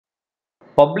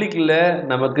பப்ளிக்ல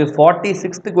நமக்கு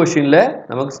 46th கொஸ்டின்ல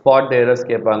நமக்கு ஸ்பாட் எரர்ஸ்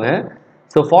கேட்பாங்க.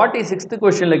 ஸோ 46th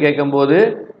கொஸ்டின்ல கேட்கும்போது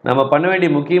நம்ம பண்ண வேண்டிய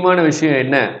முக்கியமான விஷயம்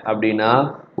என்ன அப்படின்னா,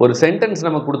 ஒரு சென்டென்ஸ்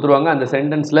நமக்கு கொடுத்துருவாங்க. அந்த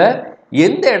சென்டென்ஸ்ல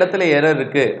எந்த இடத்துல எரர்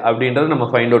இருக்கு அப்படின்றத நம்ம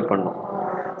ஃபைண்ட் அவுட் பண்ணணும்.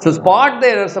 ஸோ ஸ்பாட் த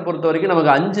எரர்ஸை பொறுத்த வரைக்கும்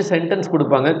நமக்கு 5 சென்டென்ஸ்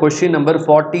கொடுப்பாங்க. கொஸ்டின் நம்பர்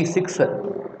 46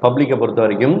 பப்ளிக்கை பொறுத்த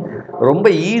வரைக்கும் ரொம்ப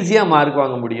ஈஸியாக மார்க்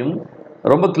வாங்க முடியும்.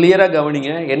 ரொம்ப கிளியராக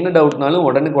கவனிங்க. என்ன டவுட்னாலும்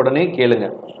உடனே கேளுங்க.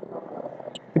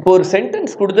 இப்போ ஒரு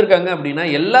சென்டென்ஸ் கொடுத்துருக்காங்க அப்படின்னா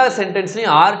எல்லா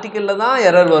சென்டென்ஸ்லையும் ஆர்டிக்கலில் தான்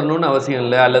எரர் வரணும்னு அவசியம்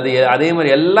இல்லை. அல்லது அதே மாதிரி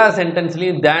எல்லா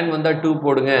சென்டென்ஸ்லையும் தேன் வந்தால் 2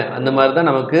 போடுங்க, அந்த மாதிரி தான்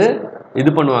நமக்கு இது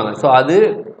பண்ணுவாங்க. ஸோ அது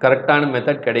கரெக்டான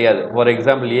மெத்தட் கிடையாது. ஃபார்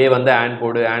எக்ஸாம்பிள் ஏ வந்தால் ஆன்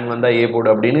போடு, ஆன் வந்தால் ஏ போடு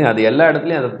அப்படின்னு அது எல்லா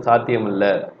இடத்துலையும் அது சாத்தியம்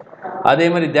இல்லை. அதே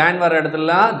மாதிரி தேன் வர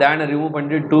இடத்துலலாம் தேனை ரிமூவ்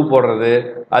பண்ணிட்டு 2 போடுறது,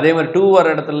 அதே மாதிரி 2 வர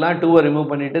இடத்துலலாம் 2-வை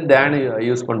ரிமூவ் பண்ணிட்டு தேனை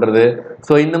யூஸ் பண்ணுறது.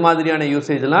 ஸோ இந்த மாதிரியான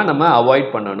யூசேஜ்லாம் நம்ம அவாய்ட்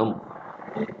பண்ணணும்.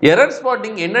 எரர்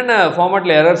ஸ்பாட்டிங் என்னென்ன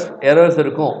ஃபார்மேட்டில் எரர்ஸ்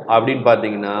இருக்கும் அப்படின்னு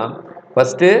பார்த்தீங்கன்னா,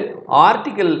 ஃபஸ்ட்டு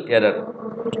ஆர்டிக்கல் எரர்.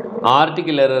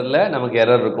 ஆர்டிக்கல் எரரில் நமக்கு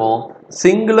எரர் இருக்கும்.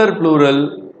 சிங்குலர்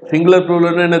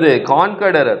ப்ளூரல் என்னது?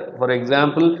 Conquered error. For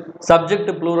example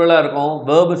subject ப்ளூரலாக இருக்கும்,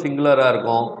 வேர்பு சிங்குலராக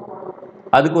இருக்கும்.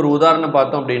 அதுக்கு ஒரு உதாரணம்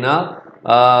பார்த்தோம் அப்படின்னா,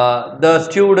 த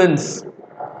ஸ்டூடெண்ட்ஸ்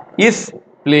இஸ்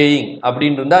பிளேயிங்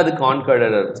அப்படின்னு இருந்தால் அது கான்கர்ட்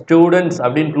எரர். ஸ்டூடெண்ட்ஸ்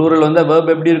அப்படின்னு ப்ளூரல் வந்தால்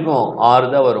வேர்ப் எப்படி இருக்கும்?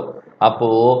 ஆர் தான் வரும். அப்போ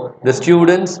the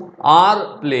students are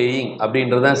playing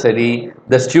அப்படின்றது தான் சரி.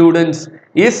 the students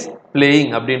is playing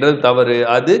அப்படின்றது தவறு.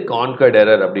 அது கான்கர்ட்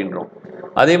எரர் அப்படின்றோம்.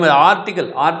 அதே மாதிரி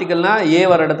ஆர்டிக்கல்னா ஏ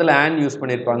வர இடத்துல and யூஸ்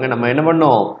பண்ணியிருப்பாங்க. நம்ம என்ன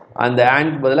பண்ணோம்? அந்த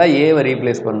and பதிலாக ஏவை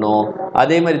ரீப்ளேஸ் பண்ணோம்.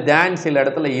 அதே மாதிரி தேன் சில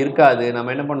இடத்துல இருக்காது.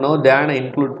 நம்ம என்ன பண்ணோம்? தேனை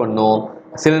இன்க்ளூட் பண்ணோம்.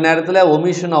 சில நேரத்தில்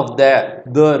ஒமிஷன் ஆஃப் த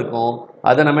இருக்கும்.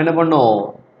 அதை நம்ம என்ன பண்ணோம்?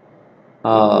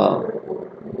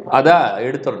 அதை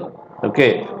எடுத்துடணும். ஓகே,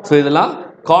 ஸோ இதெல்லாம்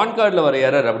கான்கார்டில் வர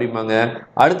எரர் அப்படிம்பாங்க.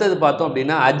 அடுத்தது பார்த்தோம்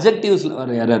அப்படின்னா அட்ஜெக்டிவ்ஸில் வர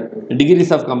error,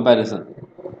 decrease of comparison.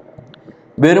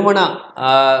 வெறுமனா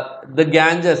the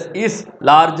Ganges is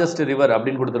largest river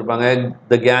அப்படின்னு கொடுத்துருப்பாங்க.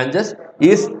 த கேஞ்சஸ்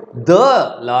இஸ் த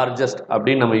லார்ஜஸ்ட்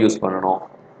அப்படின்னு நம்ம யூஸ் பண்ணணும்.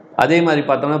 அதே மாதிரி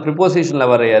பார்த்தோம்னா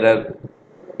ப்ரிப்போசிஷனில் வர எரர்,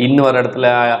 இன்னு வர இடத்துல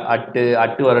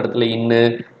அட்டு வர இடத்துல இன்னு,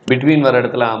 பிட்வீன் வர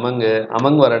இடத்துல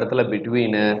அமங் வர இடத்துல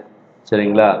பிட்வீனு.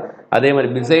 சரிங்களா? அதே மாதிரி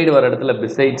பிசைடு வர இடத்துல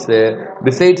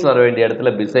பிசைட்ஸ் வர வேண்டிய இடத்துல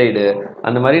பிசைடு.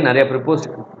 அந்த மாதிரி நிறைய ப்ரிப்போஸ்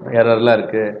எரர்லாம்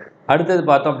இருக்குது. அடுத்தது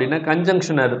பார்த்தோம் அப்படின்னா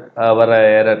கன்ஜங்ஷன் வர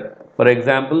எரர். ஃபார்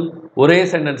எக்ஸாம்பிள் ஒரே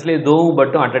சென்டென்ஸ்லேயே தோவும்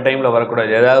பட்டும் அட் அ டைமில்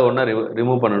வரக்கூடாது, ஏதாவது ஒன்று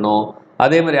ரிமூவ் பண்ணணும்.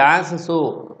 அதே மாதிரி ஆஸ் ஸோ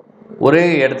ஒரே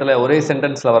இடத்துல ஒரே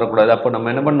சென்டென்ஸில் வரக்கூடாது. அப்போ நம்ம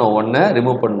என்ன பண்ணோம்? ஒன்றை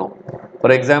ரிமூவ் பண்ணணும்.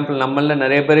 ஃபார் எக்ஸாம்பிள் நம்மளில்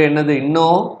நிறைய பேர் என்னது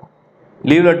இன்னும்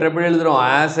லீவ் லெட்டர் எப்படி எழுதுறோம்?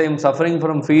 As I am suffering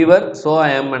from fever so I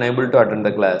am unable to attend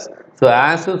the class. So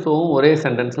ஆஸும் ஸோவும் ஒரே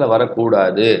சென்டென்ஸில்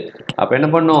வரக்கூடாது. அப்போ என்ன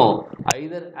பண்ணோம்?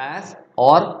 ஐதர் ஆஸ்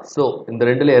ஆர் ஸோ இந்த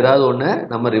ரெண்டில் ஏதாவது ஒன்று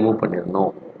நம்ம ரிமூவ்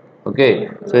பண்ணிடணும். ஓகே,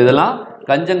 ஸோ இதெல்லாம்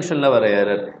கன்ஜங்ஷனில் வர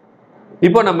எரர்.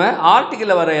 இப்போ நம்ம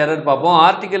ஆர்டிக்கலில் வர எரர் பார்ப்போம்.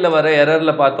 ஆர்டிக்கலில் வர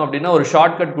எரரில் பார்த்தோம் அப்படின்னா ஒரு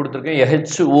ஷார்ட்கட் கொடுத்துருக்கேன்,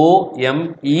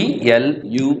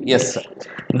 HOMELUS.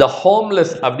 இந்த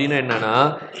ஹோம்லெஸ் அப்படின்னா என்னன்னா,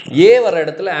 ஏ வர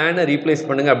இடத்துல ஆனை ரீப்ளேஸ்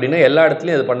பண்ணுங்க அப்படின்னா எல்லா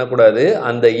இடத்துலையும் அது பண்ணக்கூடாது.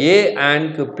 அந்த ஏ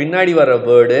ஆன்க்கு பின்னாடி வர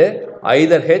word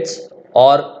Hyder H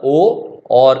R O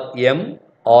R M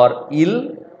R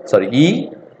E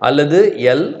அல்லது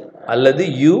எல் அல்லது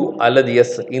யூ அல்லது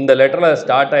எஸ் இந்த லெட்டரில்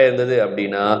ஸ்டார்ட் ஆகிருந்தது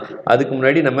அப்படின்னா அதுக்கு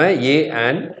முன்னாடி நம்ம ஏ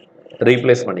அண்ட்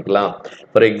ரீப்ளேஸ் பண்ணிக்கலாம்.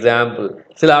 ஃபார் எக்ஸாம்பிள்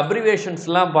சில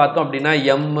அப்ரிவேஷன்ஸ்லாம் பார்த்தோம் அப்படின்னா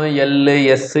எம் எல்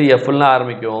எஸ் எஃப்லாம்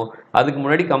ஆரம்பிக்கும். அதுக்கு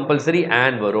முன்னாடி கம்பல்சரி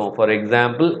ஆன் வரும். For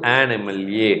example on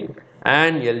MLA,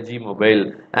 an LG mobile,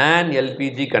 an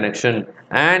LPG connection,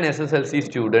 an SSLC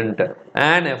student,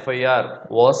 an FIR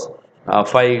was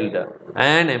filed,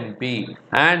 an MP,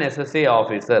 an SSA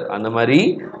officer. அந்த மாதிரி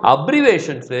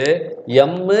abbreviations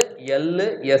M L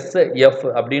S F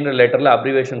அப்படின்ற லெட்டரில்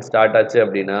abbreviation start ஆச்சு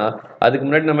அப்படின்னா அதுக்கு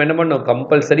முன்னாடி நம்ம என்ன பண்ணோம்?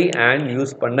 கம்பல்சரி an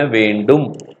யூஸ் பண்ண வேண்டும்.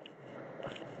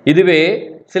 இதுவே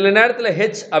சில நேரத்தில்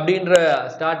ஹெச் அப்படின்ற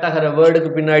ஸ்டார்ட் ஆகிற வேர்டுக்கு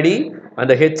பின்னாடி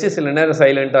அந்த ஹெச் சில நேரம்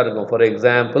சைலண்டாக இருக்கும். For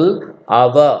example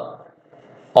our,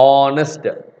 honest,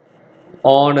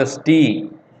 honesty,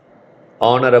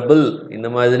 honourable இந்த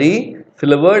மாதிரி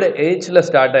சில வேர்டு ஹெச்சில்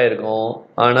ஸ்டார்ட் ஆகிருக்கும்,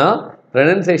 ஆனால்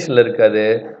ப்ரொனன்சியேஷனில் இருக்காது.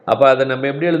 அப்போ அதை நம்ம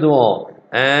எப்படி எழுதுவோம்?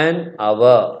 an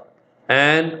our,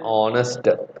 an honest,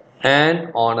 an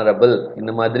honorable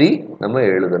இந்த மாதிரி நம்ம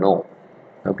எழுதணும்.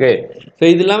 ஓகே, ஸோ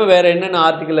இது இல்லாமல் வேறு என்னென்ன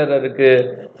ஆர்டிக்கல் எரர் இருக்குது?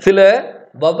 சில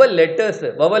வவல்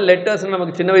லெட்டர்ஸ்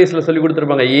நமக்கு சின்ன வயசில் சொல்லி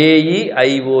கொடுத்துருப்பாங்க.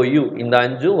 AEIOU இந்த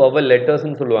 5 வவல்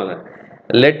லெட்டர்ஸ்ன்னு சொல்லுவாங்க.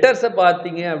 லெட்டர்ஸை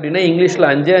பார்த்தீங்க அப்படின்னா இங்கிலீஷில்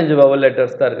 5 வவல்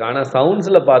லெட்டர்ஸ் தான் இருக்குது. ஆனால்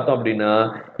சவுண்ட்ஸில் பார்த்தோம் அப்படின்னா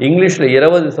இங்கிலீஷில்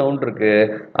 20 சவுண்ட் இருக்குது.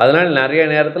 அதனால் நிறைய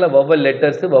நேரத்தில் வவல்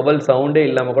லெட்டர்ஸு வவல் சவுண்டே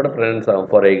இல்லாமல் கூட ப்ரொனன்ஸ் ஆகும்.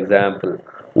 For example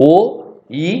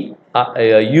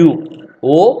OEU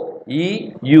O E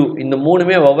you இந்த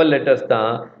மூணுமே வவல் லெட்டர்ஸ்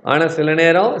தான். ஆனால் சில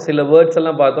நேரம் சில வேர்ட்ஸ்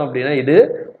எல்லாம் பார்த்தோம் அப்படின்னா இது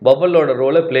வவலோட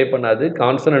ரோலை ப்ளே பண்ணாது,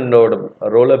 கான்சனண்டோட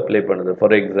ரோலை ப்ளே பண்ணுது.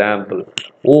 For example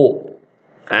O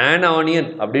an onion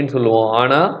அப்படின்னு சொல்லுவோம்.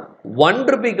 ஆனால் 1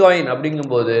 rupee காயின்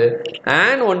அப்படிங்கும்போது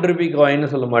an 1 rupee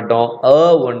காயின்னு சொல்ல மாட்டோம், a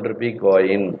 1 rupee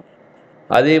காயின்.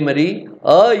 அதே மாதிரி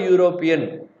a European,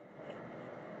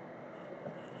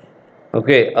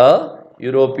 okay a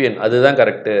European அதுதான்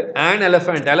கரெக்டு. an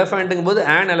elephant, எலஃபண்ட்டுங்கும் போது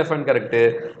an elephant கரெக்டு.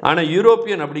 ஆனால்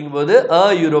யூரோப்பியன் அப்படிங்கும்போது a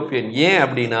யூரோப்பியன். ஏன்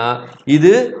அப்படின்னா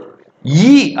இது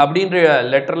இ அப்படின்ற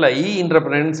லெட்டரில் இன்ற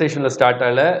ப்ரொனன்சியேஷனில் ஸ்டார்ட்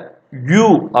ஆகல, யூ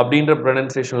அப்படின்ற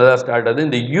ப்ரொனன்சியேஷனில் தான் ஸ்டார்ட் ஆகுது.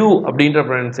 இந்த யூ அப்படின்ற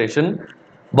ப்ரொனன்சியேஷன்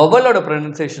வவலோட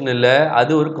ப்ரொனன்சியேஷன் இல்லை,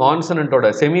 அது ஒரு கான்சனண்டோட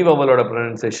செமி வவலோட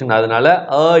ப்ரொனன்சியேஷன், அதனால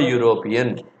a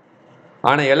யூரோப்பியன்.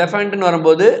 ஆனால் எலஃபண்ட்னு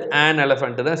வரும்போது an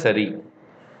எலஃபண்ட் தான் சரி.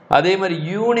 அதே மாதிரி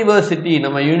யூனிவர்சிட்டி,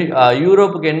 நம்ம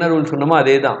யூரோப்புக்கு என்ன ரூல் சொன்னோமோ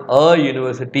அதே தான், a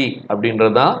யூனிவர்சிட்டி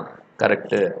அப்படின்றது தான்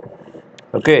கரெக்டு.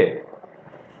 ஓகே,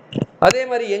 அதே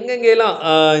மாதிரி எங்கெங்கெல்லாம்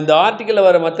இந்த ஆர்டிக்கலில்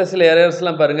வர மற்ற சில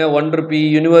எரர்ஸ்லாம் பாருங்கள். 1 rupee,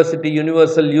 university,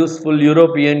 universal, useful,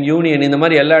 European, union, இந்த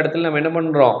மாதிரி எல்லா இடத்துலையும் நம்ம என்ன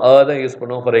பண்ணுறோம், தான் யூஸ்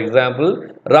பண்ணுவோம். For example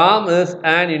Ram is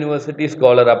an university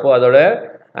scholar, அப்போது அதோட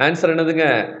ஆன்சர் என்னதுங்க,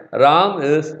 Ram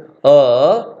is a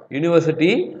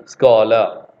university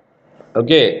scholar.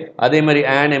 Okay, அதே மாதிரி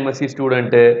an MSc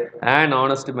student, an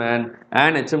honest man,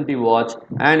 an HMT watch,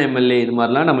 an MLA, இது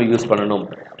மாதிரிலாம் நம்ம யூஸ் பண்ணணும்.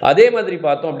 அதே மாதிரி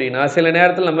பார்த்தோம் அப்படின்னா சில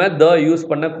நேரத்தில் நம்ம த யூஸ்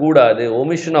பண்ணக்கூடாது,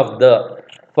 omission of the.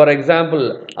 For example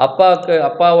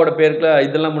அப்பாவோட பேருக்கு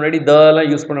இதெல்லாம் முன்னாடி தலாம்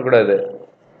யூஸ் பண்ணக்கூடாது.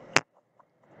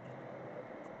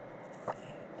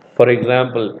 For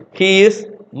example he is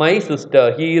my sister,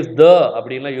 he is the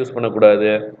அப்படின்லாம் யூஸ்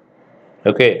பண்ணக்கூடாது.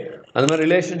 ஓகே, அந்த மாதிரி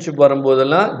ரிலேஷன்ஷிப்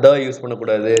வரும்போதெல்லாம் த யூஸ்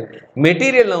பண்ணக்கூடாது.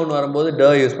 மெட்டீரியல் நவுன் வரும்போது ட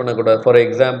யூஸ் பண்ணக்கூடாது. For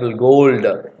example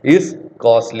gold is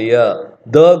costlier,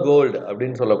 the gold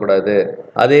அப்படின்னு சொல்லக்கூடாது.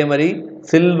 அதே மாதிரி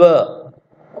சில்வர்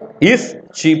இஸ்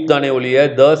சீப் தானே ஒழிய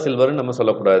த சில்வர்னு நம்ம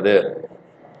சொல்லக்கூடாது.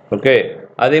 ஓகே,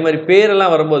 அதே மாதிரி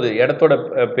பேரெல்லாம் வரும்போது இடத்தோட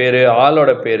பேர்,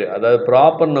 ஆளோட பேர், அதாவது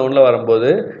ப்ராப்பர் நவுனில் வரும்போது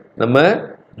நம்ம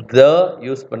த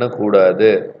யூஸ்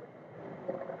பண்ணக்கூடாது.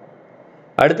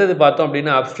 அடுத்தது பார்த்தோம்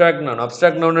அப்படின்னா அப்ஸ்ட்ராக்ட் நவுன்.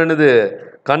 அப்ஸ்ட்ராக்ட் நவுன் என்னது,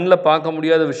 கண்ணில் பார்க்க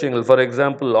முடியாத விஷயங்கள். ஃபார்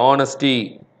எக்ஸாம்பிள் ஆனஸ்டி,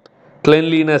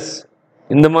 கிளென்லினஸ்,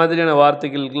 இந்த மாதிரியான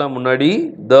வார்த்தைகளுக்கெல்லாம் முன்னாடி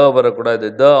த வரக்கூடாது.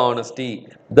 த ஆனஸ்டி,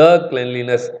 த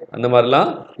கிளென்லினஸ் அந்த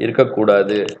மாதிரிலாம்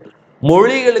இருக்கக்கூடாது.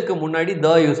 மொழிகளுக்கு முன்னாடி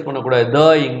த யூஸ் பண்ணக்கூடாது. த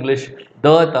இங்கிலீஷ்,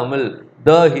 த தமிழ்,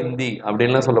 த ஹிந்தி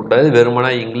அப்படின்லாம் சொல்லக்கூடாது.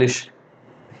 வெறுமனா இங்கிலீஷ்,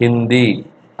 ஹிந்தி,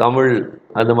 தமிழ்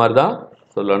அது மாதிரி தான்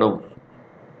சொல்லணும்.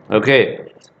 ஓகே,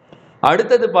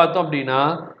 அடுத்தது பார்த்தோம் அப்படின்னா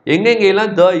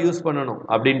எங்கெங்கெல்லாம் த யூஸ் பண்ணணும்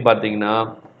அப்படின்னு பார்த்தீங்கன்னா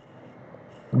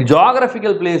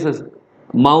geographical places,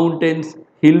 mountains,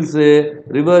 hills,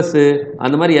 reverse,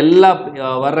 அந்த மாதிரி எல்லா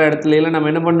வர்ற இடத்துல எல்லாம்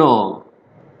நம்ம என்ன பண்ணோம்,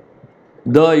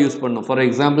 த யூஸ் பண்ணோம். For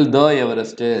example the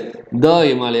Everest, the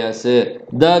Himalayas,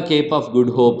 the gap of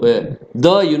good hope,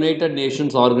 the United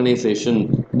Nations organisation,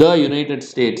 the United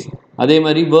states. அதே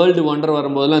மாதிரி வேர்ல்டு ஒண்டர்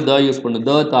வரும்போதெல்லாம் த யூஸ் பண்ணும்.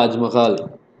 த தாஜ்மஹால்,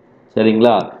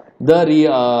 சரிங்களா, the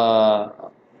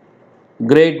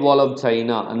great wall of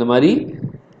China, அந்த மாதிரி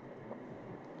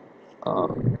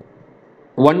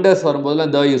ஒண்டர்ஸ்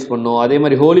வரும்போதெல்லாம் த யூஸ் பண்ணும். அதே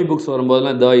மாதிரி ஹோலி புக்ஸ்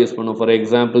வரும்போதெல்லாம் த யூஸ் பண்ணும். ஃபார்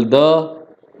எக்ஸாம்பிள் த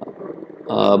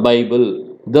பைபிள்,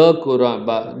 த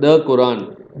குரான்,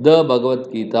 த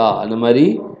பகவத்கீதா, அந்த மாதிரி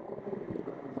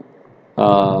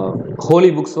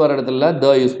ஹோலி புக்ஸ் வர இடத்துல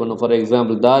த யூஸ் பண்ணும். ஃபார்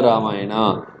எக்ஸாம்பிள் த ராமாயணா,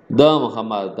 த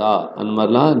மகாபாரதா, அந்த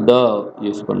மாதிரிலாம் த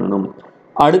யூஸ் பண்ணணும்.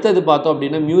 அடுத்தது பார்த்தோம்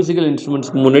அப்படின்னா மியூசிக்கல்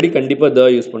இன்ஸ்ட்ருமெண்ட்ஸ்க்கு முன்னாடி கண்டிப்பாக த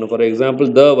யூஸ் பண்ணும். ஃபார் எக்ஸாம்பிள்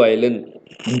த வயலின்,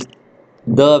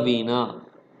 த வீணா,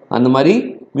 அந்த மாதிரி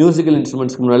மியூசிக்கல்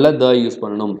இன்ஸ்ட்ருமெண்ட்ஸ்க்கு முன்னாடி த யூஸ்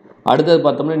பண்ணணும். அடுத்தது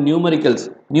பார்த்தோம்னா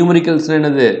நியூமரிக்கல்ஸ்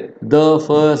என்னது, the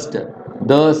first,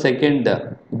 the second,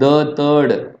 the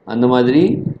third, அந்த மாதிரி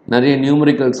நிறைய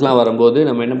நியூமரிக்கல்ஸ்லாம் வரும்போது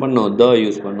நம்ம என்ன பண்ணணும், த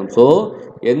யூஸ் பண்ணணும். ஸோ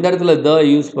எந்த இடத்துல த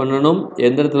யூஸ் பண்ணணும்,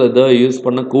 எந்த இடத்துல த யூஸ்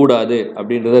பண்ணக்கூடாது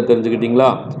அப்படின்றத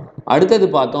தெரிஞ்சுக்கிட்டீங்களா. அடுத்தது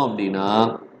பார்த்தோம் அப்படின்னா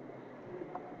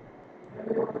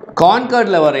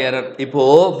கான்கார்டில் வர எரர். இப்போ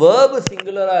வேர்பு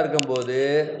சிங்குலரா இருக்கும்போது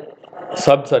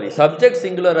சப்ஜெக்ட்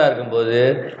சிங்குலரா இருக்கும்போது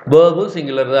வேர்பும்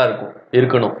சிங்குலர் தான்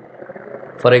இருக்கணும்.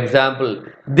 For example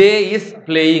they is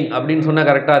playing அப்படின்னு சொன்னா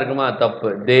கரெக்டா இருக்குமா, தப்பு.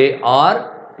 தே ஆர்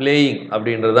பிளேயிங்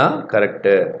அப்படின்றது தான்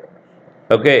கரெக்டு.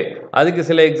 ஓகே, அதுக்கு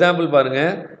சில எக்ஸாம்பிள் பாருங்க.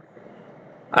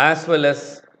 As well as,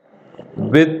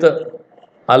 with,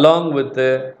 along with,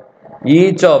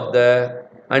 each of the,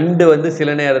 and வந்து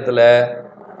சில நேரத்தில்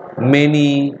many,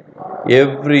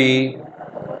 every,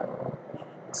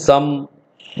 some,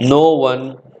 no one,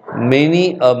 many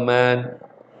a man,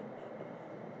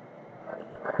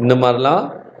 இந்த மாதிரிலாம்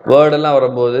வேர்டெல்லாம்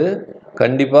வரும்போது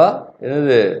கண்டிப்பாக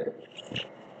என்னது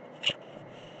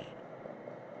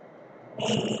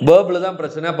வேர்ப்ல தான்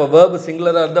பிரச்சனை. அப்போ வேர்ப்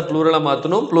சிங்குலரா இருந்தா ப்ளூரலா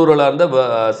மாத்தணும், ப்ளூரலா இருந்தா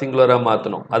சிங்குலரா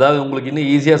மாத்தணும். அதாவது உங்களுக்கு இன்னும்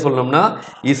ஈஸியா சொல்லணும்னா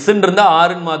இஸ்ன்னு இருந்தா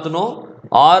ஆர்ன்னு மாத்தணும்,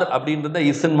 ஆர் அப்படின்னு இருந்தா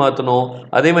இஸ்ன்னு மாத்தணும்.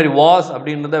 அதே மாதிரி வாஸ்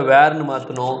அப்படின்னு இருந்தா வேர்ன்னு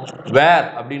மாத்தணும், வேர்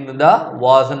அப்படின்னு இருந்தா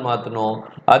வாஸ்ன்னு மாத்தணும்.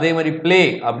 அதே மாதிரி பிளே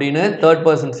அப்படின்னு தேர்ட்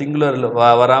பர்சன் சிங்குலர்ல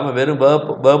வராம வெறும்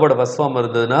வேர்போட ஃபர்ஸ்ட் ஃபார்ம்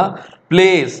இருந்ததுன்னா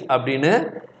பிளேஸ் அப்படின்னு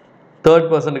தேர்ட்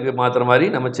பர்சனுக்கு மாற்றுற மாதிரி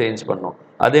நம்ம சேஞ்ச் பண்ணோம்.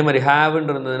 அதே மாதிரி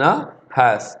ஹேவ்ன்னு இருந்ததுன்னா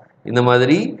ஹேஸ். இந்த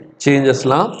மாதிரி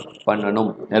சேஞ்சஸ்லாம் பண்ணணும்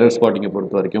எரர் ஸ்பாட்டிங்கை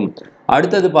பொறுத்த வரைக்கும்.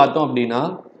 அடுத்தது பார்த்தோம் அப்படின்னா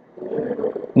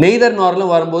நெய்தர்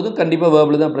நார்லும் வரும்போது கண்டிப்பாக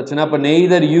வேர்பில் தான் பிரச்சனை. அப்போ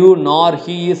நெய்தர் யூ நார்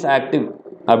ஹீ இஸ் ஆக்டிவ்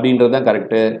அப்படின்றது தான்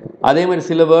கரெக்டு. அதே மாதிரி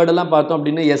சில வேர்டெல்லாம் பார்த்தோம்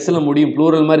அப்படின்னா எஸ்ஸில் முடியும்,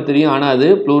 ப்ளூரல் மாதிரி தெரியும், ஆனால் அது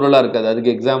ப்ளூரலாக இருக்காது.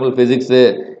 அதுக்கு example physics,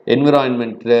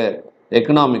 environment,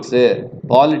 economics,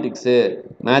 politics,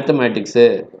 mathematics,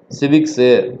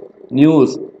 civics,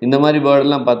 news, இந்த மாதிரி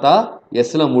வேர்டெல்லாம் பார்த்தா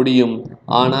எஸ்ஸில் முடியும்.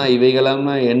 ஆனால்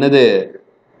இவைகளெல்லாம் என்னது,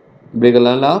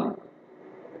 இவைகளெல்லாம்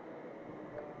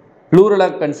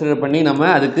ப்ளூரலாக கன்சிடர் பண்ணி நம்ம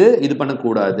அதுக்கு இது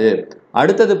பண்ணக்கூடாது.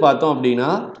 அடுத்தது பார்த்தோம் அப்படின்னா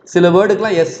சில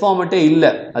வேர்டுக்கெலாம் எஸ் ஃபார்மட்டே இல்லை.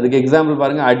 அதுக்கு எக்ஸாம்பிள்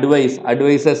பாருங்கள், அட்வைஸ்,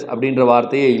 அட்வைசஸ் அப்படின்ற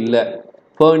வார்த்தையே இல்லை,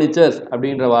 ஃபர்னிச்சர்ஸ்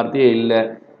அப்படின்ற வார்த்தையே இல்லை,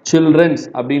 சில்ட்ரன்ஸ்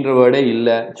அப்படின்ற வேர்டே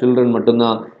இல்லை, சில்ட்ரன்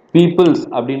மட்டும்தான், பீப்புள்ஸ்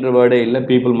அப்படின்ற வேர்டே இல்லை,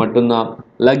 பீப்புள் மட்டும்தான்,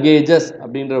 லக்கேஜஸ்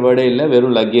அப்படின்ற வேர்டே இல்லை,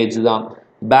 வெறும் லக்கேஜ் தான்,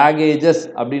 பேகேஜஸ்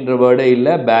அப்படின்ற வேர்டே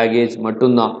இல்லை, பேகேஜ்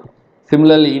மட்டும்தான்.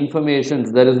 Similarly, informations,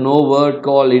 there is no word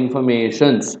called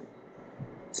informations.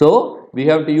 So, we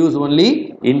have to use only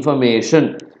information.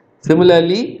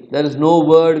 Similarly, there is no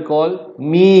word called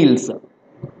meals.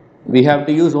 We have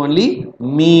to use only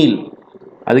meal.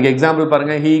 அதுக்கு example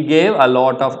பாருங்க, he gave a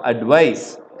lot of advice.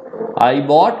 I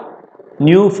bought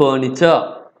new furniture.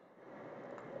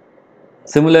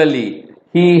 Similarly,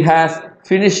 he has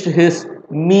finished his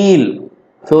meal.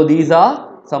 So, these are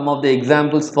some of the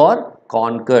examples for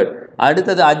conquered.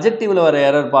 அடுத்தது அட்ஜெக்டிவ்ல வர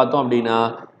error பார்த்தோம் அப்படின்னா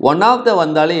one of the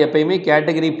வந்தாலே எப்பயுமே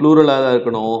category ப்ளூரலாக தான்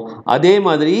இருக்கணும். அதே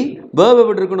மாதிரி வேர்ப்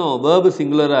எப்படி இருக்கணும், வேர்ப்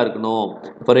சிங்குலராக இருக்கணும்.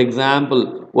 For example,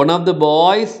 one of the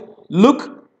boys look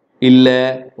இல்லை,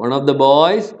 one of the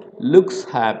boys looks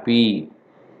happy.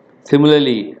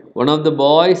 Similarly, one of the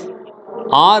boys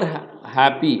are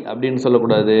happy அப்படின்னு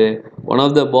சொல்லக்கூடாது, one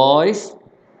of the boys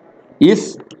is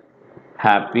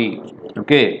happy.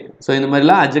 Okay, so இந்த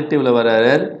மாதிரிலாம் அட்ஜெக்டிவ்ல வர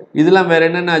எரர். இதெல்லாம் வேற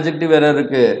என்னென்ன அட்ஜெக்டிவ் எரர்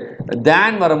இருக்கு,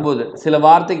 தேன் வரும்போது சில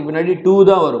வார்த்தைக்கு பின்னாடி டூ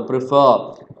தான் வரும். Prefer,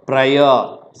 prior,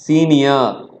 senior,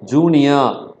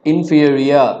 junior,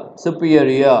 inferior,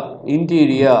 superior,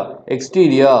 interior,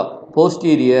 exterior,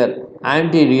 posterior,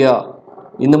 anterior,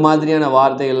 இந்த மாதிரியான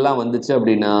வார்த்தைகள்லாம் வந்துச்சு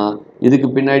அப்படின்னா இதுக்கு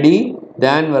பின்னாடி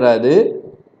தேன் வராது,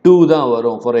 டூ தான்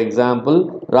வரும். For example,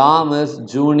 Ram is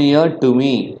junior to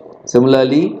me.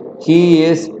 Similarly, he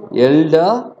is elder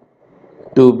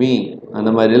to me. அந்த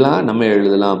மாதிரிலாம் நம்ம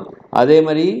எழுதலாம். அதே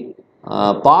மாதிரி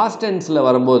பாஸ்ட் டென்ஸில்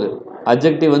வரும்போது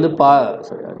அட்ஜெக்டிவ் வந்து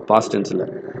பாஸ்ட் டென்ஸில்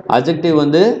அட்ஜெக்டிவ்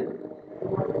வந்து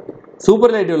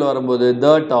சூப்பர்லேட்டிவ்ல வரும்போது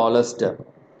the tallest,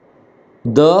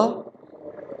 the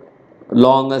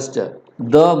longest,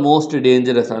 the most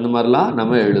dangerous, அந்த மாதிரிலாம்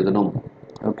நம்ம எழுதணும்.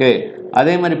 ஓகே,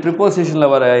 அதே மாதிரி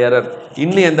ப்ரிப்போசிஷனில் வர எரர்,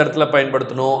 இன்னும் எந்த இடத்துல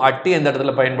பயன்படுத்தணும், அட்டு எந்த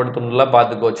இடத்துல பயன்படுத்தணும்லாம்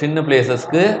பார்த்துக்கோ. சின்ன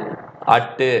பிளேசஸ்க்கு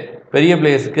அட்டு, பெரிய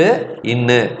பிளேஸுக்கு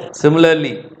இன்னு.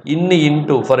 சிமிலர்லி, இன்னு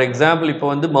இன்டு. ஃபார் எக்ஸாம்பிள், இப்போ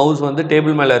வந்து மவுஸ் வந்து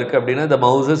டேபிள் மேலே இருக்குது அப்படின்னா the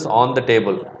mouse is on the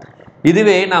table.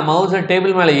 இதுவே நான் மவுஸை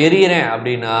டேபிள் மேலே எறிகிறேன்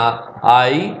அப்படின்னா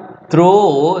I throw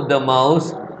the mouse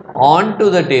onto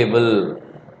the table.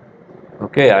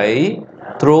 Okay, I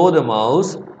throw the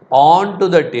mouse onto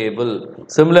the table.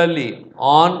 Similarly,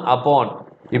 on, upon.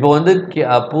 இப்போ வந்து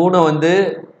பூனை வந்து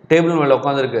டேபிள் மேலே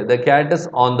உட்காந்துருக்கு, the cat is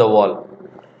on the wall.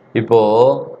 இப்போ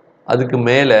அதுக்கு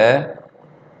மேலே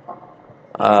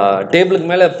டேபிளுக்கு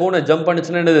மேலே பூனை ஜம்ப்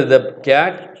பண்ணுச்சுன்னா the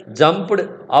cat jumped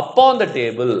upon the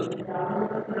table.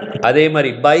 அதே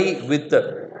மாதிரி by, with.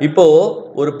 இப்போ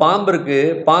ஒரு பாம்பு இருக்கு,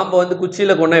 பாம்பை வந்து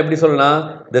குச்சியில் கொண்டா எப்படி சொல்லலாம்,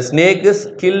 the snake is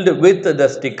killed with the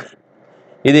stick.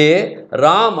 இதே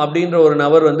ராம் அப்படின்ற ஒரு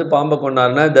நபர் வந்து பாம்பை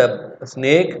கொண்டாருன்னா the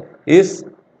snake is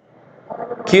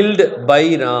killed by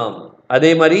Ram.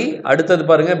 அதே மாதிரி அடுத்தது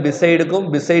பாருங்க, பிசைடுக்கும்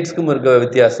பிசைட்ஸ்க்கும் இருக்க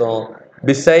வித்தியாசம்.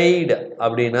 பிசைட்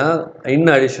அப்படின்னா in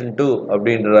addition to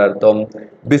அப்படின்ற அர்த்தம்,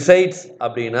 பிசைட்ஸ்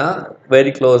அப்படின்னா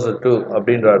very closer to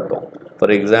அப்படின்ற அர்த்தம்.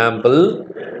 For example,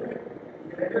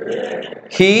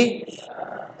 he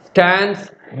stands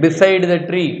beside the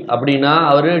tree அப்படின்னா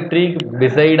அவரு ட்ரீக்கு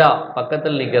பிசைடா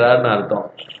பக்கத்தில் நிற்கிறார்னு அர்த்தம்.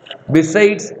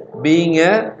 Besides being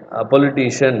a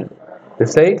politician,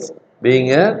 besides being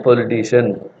a politician,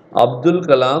 Abdul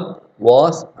Kalam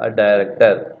was a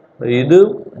director. இது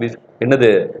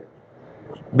என்னது,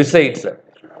 besides.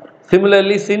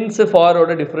 Similarly, since, for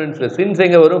ஓட டிஃபரன்ஸ், since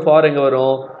எங்க வரும், for எங்க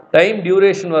வரும், டைம்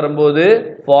டியூரேஷன் வரும்போது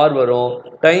ஃபார் வரும்,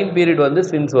 டைம் பீரியட் வந்து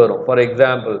சின்ஸ் வரும். ஃபார்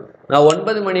எக்ஸாம்பிள், நான்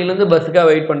 9 மணிலேருந்து பஸ்ஸுக்காக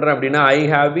வெயிட் பண்ணுறேன் அப்படின்னா I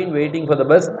have been waiting for the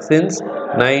bus since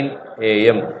 9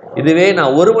 AM. இதுவே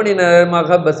நான் 1 மணி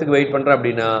நேரமாக பஸ்ஸுக்கு வெயிட் பண்ணுறேன்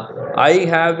அப்படின்னா I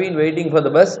have been waiting for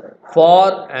the bus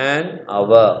for an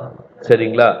hour.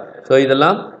 சரிங்களா? ஸோ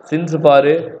இதெல்லாம் சின்ஸ்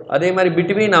பாரு. அதே மாதிரி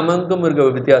பிட்வீன் அமங்கும் இருக்க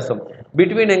வித்தியாசம்.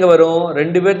 பிட்வீன் எங்கே வரும்?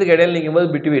 2 பேர்த்துக்கு இடையில நிற்கும் போது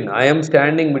between, I am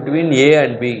standing between A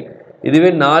and B. இதுவே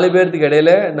 4 பேர்த்துக்கு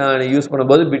இடையில நான் யூஸ்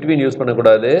பண்ணும்போது பிட்வீன் யூஸ்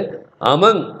பண்ணக்கூடாது,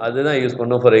 அமங் அதுதான் யூஸ்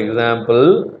பண்ணும். ஃபார் எக்ஸாம்பிள்,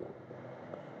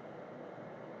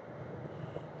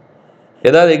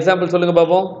 ஏதாவது எக்ஸாம்பிள் சொல்லுங்க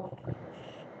பார்ப்போம்.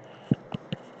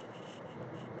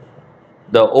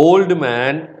 The old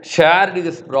man shared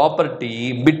his property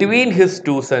between his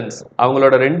 2 sons.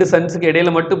 அவங்களோட 2 சன்ஸ்க்கு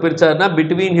இடையில மட்டும் பிரிச்சாருன்னா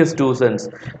between his 2 sons.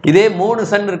 இதே 3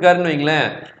 சன் இருக்காருன்னு வைங்களேன்,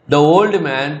 the old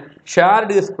man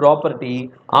shared his property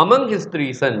among his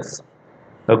 3 sons.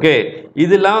 Okay,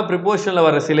 இது இல்லாமல் ப்ரிப்போஷனில்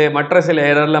வர மற்ற சில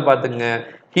எரர்லாம் பார்த்துங்க.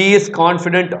 he is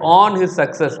confident on his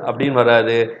success அப்படின்னு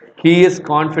வராது, he is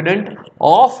confident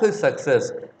of his success.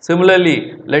 Similarly,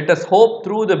 let us hope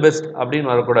through the best அப்படின்னு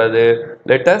வரக்கூடாது,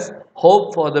 let us hope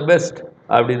for the best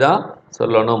அப்படிதான்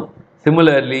சொல்லணும்.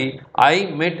 Similarly, I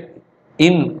met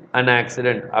in an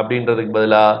accident அப்படின்றதுக்கு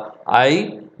பதிலா I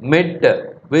met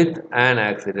with an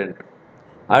accident.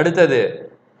 அடுத்தது,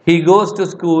 he goes to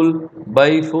school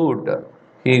by foot,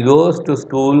 he goes to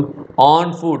school on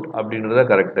foot அப்படின்றத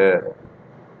correct.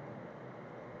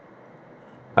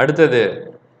 அடுத்தது,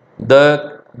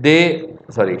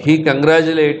 he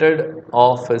congratulated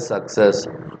of his success,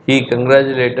 he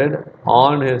congratulated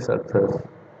on his success.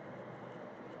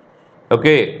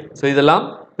 Okay, so இதெல்லாம்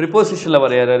ப்ரிப்போசிஷனில்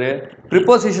வர error.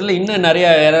 ப்ரிப்போசிஷனில் இன்னும்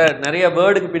நிறைய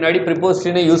வேர்டுக்கு பின்னாடி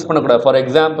ப்ரிப்போசிஷனே use பண்ணக்கூடாது. ஃபார்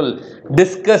எக்ஸாம்பிள்,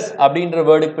 டிஸ்கஸ் அப்படின்ற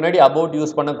வேர்டுக்கு பின்னாடி அபவுட்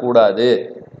யூஸ் பண்ணக்கூடாது,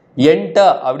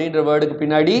 என்டர் அப்படின்ற வேர்டுக்கு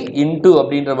பின்னாடி இன்டு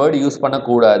அப்படின்ற வேர்டு யூஸ்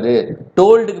பண்ணக்கூடாது,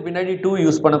 டோல்டுக்கு பின்னாடி டு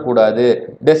யூஸ் பண்ணக்கூடாது,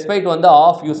 டெஸ்பைட் வந்து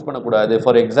ஆஃப் யூஸ் பண்ணக்கூடாது.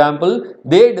 For example,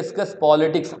 they discuss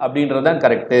politics அப்படின்றது தான்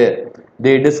correct,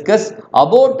 they discuss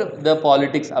about the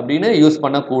politics அப்படின்னு யூஸ்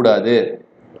பண்ணக்கூடாது.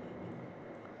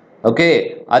 ஓகே,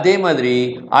 அதே மாதிரி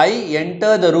ஐ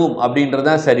என்டர் த ரூம் அப்படின்றது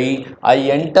தான் சரி, I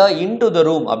enter into the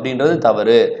room அப்படின்றது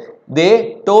தவறு. தே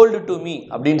டோல்டு டு மீ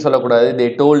அப்படின்னு சொல்லக்கூடாது, தே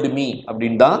டோல்டு மீ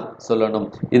அப்படின்னு தான் சொல்லணும்.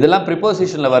 இதெல்லாம்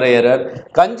ப்ரிப்போசிஷனில் வர எரர்.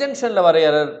 கன்ஜங்ஷனில் வர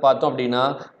எரர் பார்த்தோம் அப்படின்னா,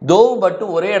 தோவும்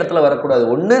பட்டும் ஒரே இடத்துல வரக்கூடாது.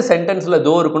 ஒன்று சென்டென்ஸில்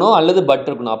தோ இருக்கணும் அல்லது பட்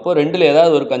இருக்கணும். அப்போ ரெண்டில்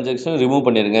ஏதாவது ஒரு கன்ஜங்ஷன் ரிமூவ்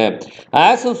பண்ணிடுங்க.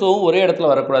 ஆஸும் சோவும் ஒரே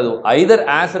இடத்துல வரக்கூடாது. ஐதர்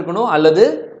ஆஸ் இருக்கணும் அல்லது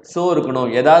சோ இருக்கணும்.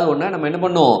 ஏதாவது ஒன்று நம்ம என்ன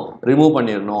பண்ணணும், ரிமூவ்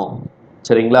பண்ணிடணும்.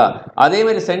 சரிங்களா? அதே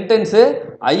மாதிரி சென்டென்ஸு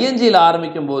ஐஎன்ஜியில்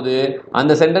ஆரம்பிக்கும் போது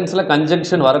அந்த சென்டென்ஸில்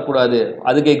கன்ஜங்ஷன் வரக்கூடாது.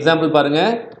 அதுக்கு எக்ஸாம்பிள் பாருங்க,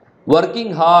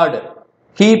 working hard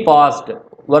he past,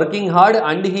 working hard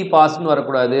and he பாஸ்ட்னு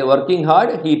வரக்கூடாது, ஒர்க்கிங்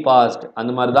ஹார்ட் ஹீ பாஸ்ட்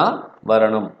அந்த மாதிரி தான்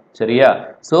வரணும். சரியா?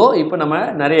 ஸோ இப்போ நம்ம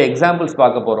நிறைய எக்ஸாம்பிள்ஸ்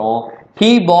பார்க்க போகிறோம்.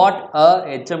 He pot a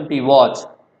HMT watch,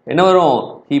 என்ன வரும்?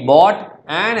 He pot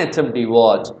an HMT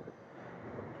watch.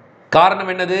 காரணம்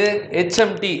என்னது?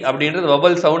 HMT அப்படின்றது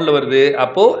வவல் சவுண்டில் வருது,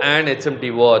 அப்போ an HMT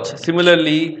watch.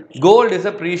 Similarly, gold is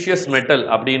a precious metal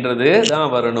அப்படின்றது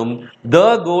தான் வரணும், த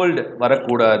கோல்டு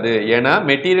வரக்கூடாது. ஏன்னா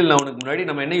மெட்டீரியல் நவுனுக்கு முன்னாடி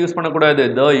நம்ம என்ன யூஸ் பண்ணக்கூடாது,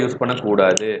 த யூஸ்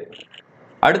பண்ணக்கூடாது.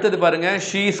 அடுத்தது பாருங்க,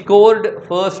 ஷீ ஸ்கோர்டு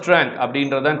ஃபர்ஸ்ட் ரேங்க்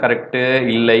அப்படின்றது தான் கரெக்டு,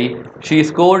 இல்லை, she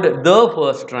scored the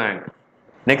first rank.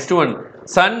 Next one,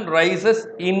 Sun rises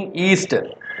in east,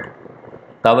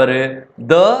 தவறு,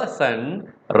 த Sun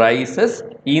rises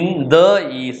in the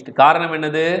east. காரணம்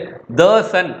என்னது? the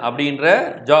sun அப்படின்ற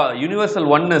யூனிவர்சல்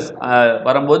ஒன்னஸ்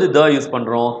வரும்போது the யூஸ்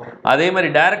பண்றோம். அதே மாதிரி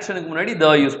டைரக்ஷனுக்கு முன்னாடி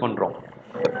the யூஸ் பண்றோம்.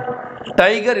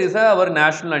 tiger is our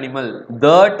national animal,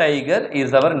 the tiger is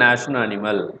our national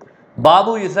animal.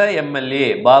 Babu is a MLA,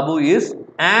 Babu is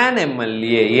an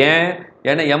MLA. ஏன்?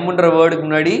 ஏன்னா எம்ன்ற வேர்டுக்கு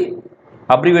முன்னாடி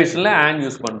அப்ரிவேஷன்ல an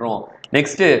யூஸ் பண்றோம்.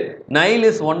 Next, Nile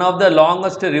is one of the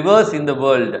longest reverse in the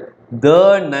world, the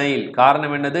Nile.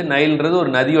 காரணம் என்னது? நைல்ன்றது ஒரு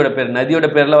நதியோட பேர், நதியோட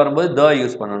பேர்ல வரும்போது த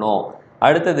யூஸ் பண்ணணும்.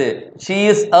 அடுத்தது, she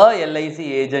is a LIC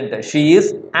agent, she is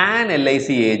an LIC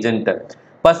agent.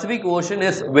 Pacific Ocean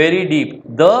is very deep,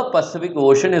 the Pacific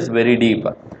Ocean is very deep.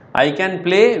 I can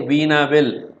play veena well,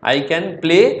 I can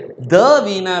play the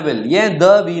veena well. ஏன்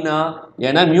the veena?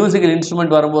 ஏன்னா musical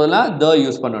instrument வரும்போதெல்லாம் the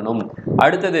use பண்ணணும்.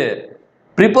 அடுத்தது,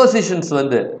 prepositions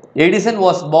வந்து Edison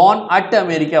was born at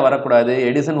America வரக்கூடாது,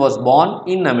 Edison was born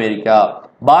in America.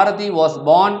 Bharathi was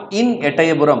born in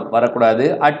Ettayapuram வரக்கூடாது,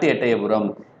 at Ettayapuram.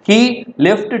 he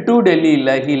left to Delhi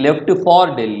இல்ல, he left for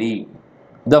Delhi.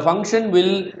 the function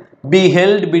will be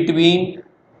held between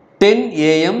 10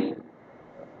 AM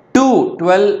to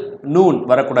 12 noon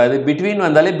வரக்கூடாது. between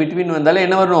வந்தாலே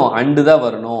என்ன வரணும்? and தான்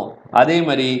வரணும். அதே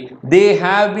மாதிரி they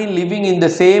have been living in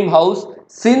the same house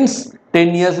since 10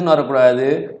 years னு வரக்கூடாது.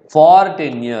 for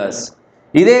 10 years.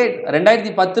 இதே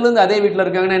 2010 ல இருந்து அதே வீட்ல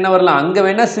இருக்காங்கன்னா என்ன வரலாம்? அங்க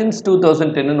வேணா since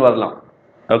 2010 னு வரலாம்.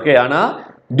 ஓகே, ஆனா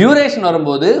டியூரேஷன்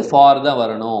வரும்போது for தான்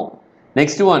வரணும்.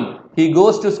 Next one, he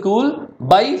goes to school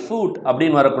by foot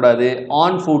அப்படின்னு வரக்கூடாது,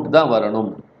 on foot தான் வரணும்.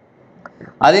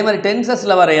 அதே மாதிரி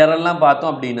டென்சஸ்ல வர எரர்லாம்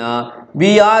பார்த்தோம் அப்படின்னா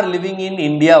we are living in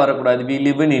India வரக்கூடாது, we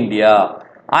live in India.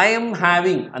 I am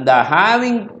having, அந்த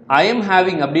having I am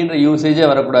having அப்படின்ற யூசேஜே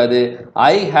வரக்கூடாது,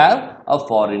 I have a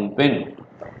foreign pen.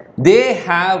 they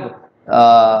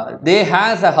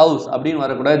has a house அப்படின்னு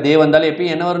வரக்கூடாது, they வந்தாலே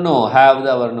எப்பயும் என்ன வரணும்? have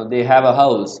தான் வரணும், they have a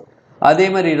house. அதே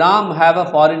மாதிரி Ram have a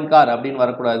foreign car அப்படின்னு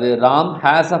வரக்கூடாது, Ram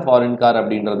has a foreign car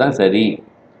அப்படின்றது தான் சரி.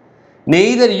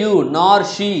 neither you nor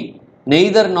she,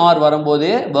 neither nor வரும்போது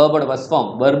verb-ஓட first form,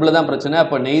 verb-ல தான் பிரச்சனை.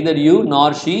 அப்போ neither you nor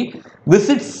she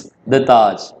visits the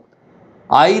Taj.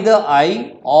 either I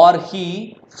or he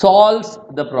solves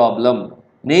the problem.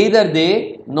 neither they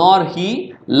nor he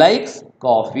likes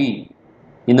coffee.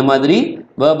 இந்த மாதிரி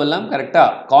verb எல்லாம் கரெக்டா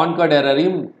கான்கார்ட்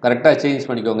எரரையும் கரெக்டா சேஞ்ச்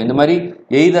பண்ணிக்கோங்க. இந்த மாதிரி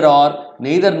either or,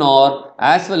 neither nor,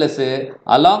 as well as,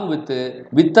 along with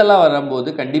எல்லாம் வரும்போது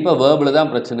கண்டிப்பா verb-ல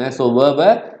தான் பிரச்சனை. ஸோ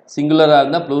verb-ஐ சிங்குலரா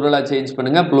இருந்தா ப்ளூரலா சேஞ்ச்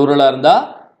பண்ணுங்க, ப்ளூரலா இருந்தா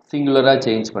சிங்குலரா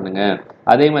சேஞ்ச் பண்ணுங்க.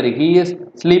 அதே மாதிரி he is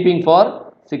sleeping for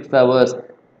 6 hours.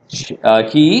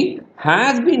 he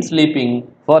has been sleeping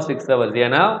for 6 hours.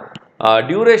 ஏன்னா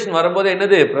டியூரேஷன் வரும்போது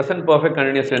என்னது? present perfect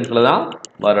continuous tense-ல தான்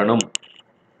வரணும்.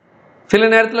 சில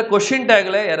நேரத்தில் கொஸ்டின்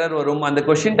டேக்ல எரர் வரும், அந்த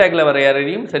கொஸ்டின் டேக்ல வர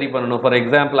எரரையும் சரி பண்ணணும். For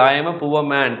example, I am a poor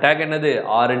man, take என்னது?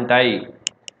 aren't I.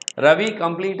 Ravi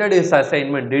completed his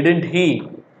assignment, didn't he.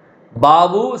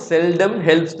 Babu seldom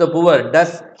helps the poor,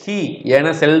 does he.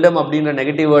 ஏன்னா seldom அப்படின்ற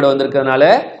நெகட்டிவ் வேர்டு வந்திருக்கிறதுனால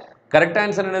கரெக்ட்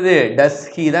ஆன்சர் என்னது? does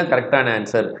he தான் கரெக்டான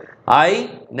answer. I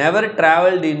never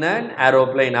traveled in an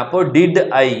aeroplane. அப்போ did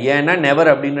I, ஏன்னா never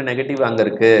அப்படின்ற negative அங்க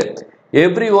இருக்கு.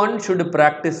 Everyone should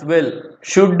practice well,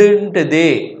 shouldn't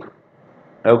they.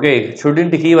 okay,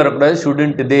 shouldn't he வரக்கூடாது,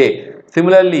 shouldn't they.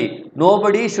 similarly,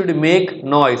 nobody should make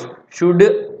noise. should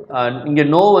இங்க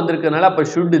no வந்திருக்கிறதுனால அப்ப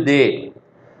should they.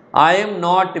 I am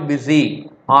not busy.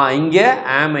 இங்க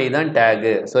am I தான் டேக்.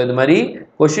 ஸோ இது மாதிரி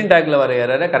கொஸ்டின் டேக்ல வர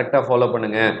எரரை கரெக்டாக ஃபாலோ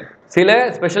பண்ணுங்க. சில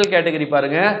ஸ்பெஷல் கேட்டகரி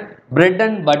பாருங்க. Bread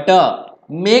and butter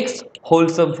maths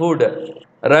wholesome food.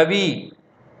 Ravi,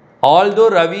 although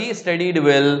Ravi studied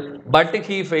well but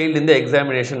he failed in the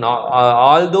examination.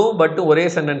 although but ஒரே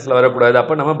சென்டென்ஸ்ல வரக்கூடாது,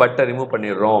 அப்போ நம்ம பட்டை ரிமூவ்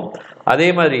பண்ணிடுறோம். அதே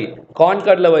மாதிரி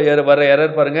கான்கார்ட்ல வர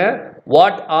எரர் பாருங்க.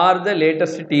 what are the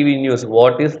latest TV news.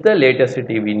 what is the latest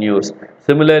TV news.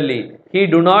 similarly, he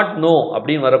do not know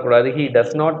அப்படின்னு வரக்கூடாது, he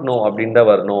does not know அப்படின்னு தான்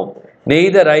வரணும்.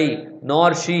 neither I nor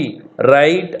she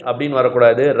write அப்படின்னு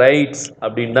வரக்கூடாது, writes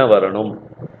அப்படின்னு தான் வரணும்.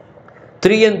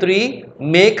 3 and 3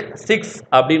 make 6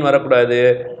 அப்படின்னு வரக்கூடாது,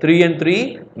 3 and 3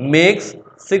 makes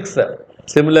 6.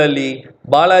 similarly,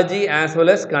 Balaji as well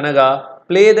as Kanaga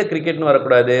play the cricket னு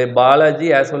வரக்கூடாது, Balaji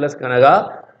as well as Kanaga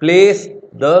plays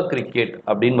the cricket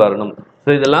அப்படின்னு வரணும். ஸோ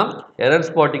இதெல்லாம் எரர்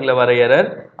ஸ்பாட்டிங்கில் வர எரர்.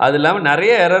 அது இல்லாமல்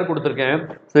நிறைய எரர் கொடுத்துருக்கேன்.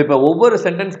 ஸோ இப்போ ஒவ்வொரு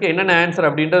சென்டென்ஸ்க்கு என்னென்ன ஆன்சர்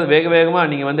அப்படின்றது வேகமாக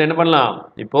நீங்கள் வந்து என்ன பண்ணலாம்,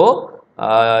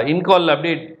 இப்போது இன்காலில்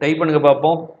அப்படியே டைப் பண்ணுங்க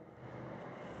பார்ப்போம்.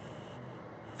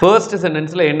 ஃபர்ஸ்ட்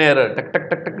சென்டென்ஸில் என்ன எரர், டக் டக்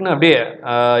டக் டக்னு அப்படியே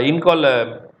இன்காலில்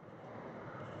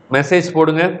மெசேஜ்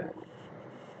போடுங்க.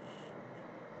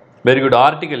 Very good.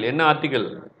 ஆர்டிகல் என்ன article?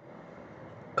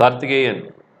 Karthikeyan.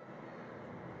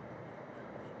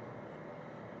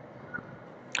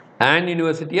 an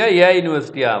யூனிவர்சிட்டியா A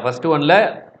யூனிவர்சிட்டியா? First ஒன்ல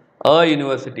a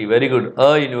university. Very good, a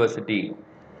university.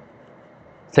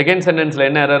 Second சென்டென்ஸ்ல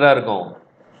என்ன எரரா இருக்கும்?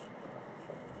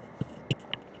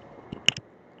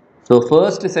 ஸோ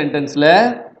ஃபர்ஸ்ட் சென்டென்ஸ்ல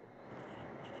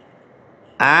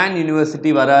an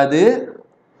யூனிவர்சிட்டி வராது,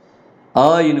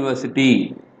 a university.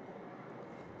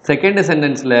 Second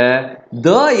சென்டென்ஸ்ல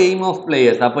the aim of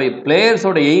players. அப்போ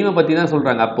பிளேயர்ஸோட எய்மை பத்தி தான்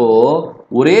சொல்றாங்க. அப்போ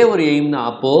ஒரே ஒரு எய்ம் தான்.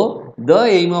 அப்போ the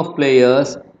aim of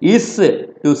players is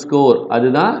to score,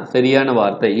 அதுதான் சரியான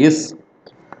வார்த்தை, is.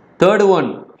 Third one,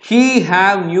 he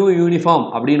have new uniform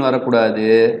அப்படின்னு வரக்கூடாது,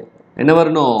 என்ன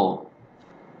வரணும்?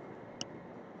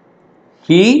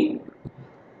 he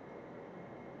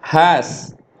has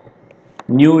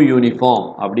new uniform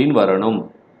அப்படின்னு வரணும்.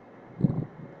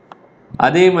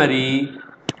 அதே மாதிரி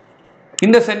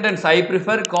இந்த sentence, I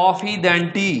prefer coffee than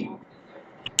tea.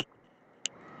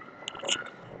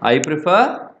 I prefer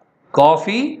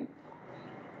coffee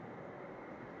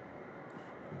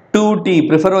to tea.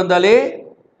 prefer வந்தாலே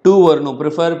 2 வரணும்.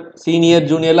 prefer சீனியர்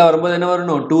ஜூனியர்லாம் வரும்போது என்ன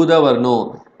வரணும்? 2 தான் வரணும்.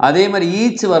 அதே மாதிரி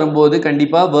ஈச் வரும்போது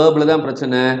கண்டிப்பாக வேர்பில் தான்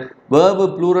பிரச்சனை. வேர்பு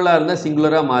ப்ளூரலாக இருந்தால்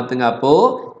சிங்குலராக மாற்றுங்க.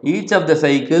 அப்போது each of the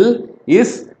cycle is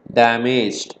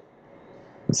damaged.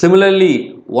 Similarly,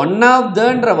 one of the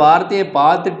என்ற வார்த்தையை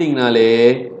பார்த்துட்டீங்கனாலே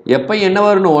எப்போ என்ன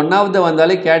வரணும், ஒன் ஆஃப் த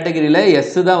வந்தாலே கேட்டகரியில்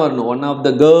எஸ் தான் வரணும், ஒன் ஆஃப் த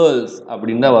கேர்ள்ஸ்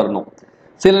அப்படின்னு தான் வரணும்.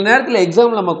 சில நேரத்தில்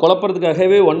எக்ஸாம் நம்ம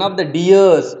குழப்பறதுக்காகவே one of the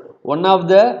tears, one of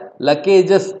the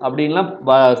luggages அப்படின்லாம்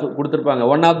கொடுத்துருப்பாங்க,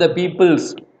 ஒன் ஆஃப் த பீப்புள்ஸ்.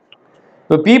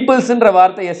 இப்போ பீப்புள்ஸ்ன்ற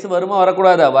வார்த்தை எஸ் வருமா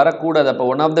வரக்கூடாதா, வரக்கூடாது. அப்போ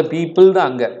ஒன் ஆஃப் த பீப்புள் தான்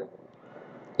அங்கே,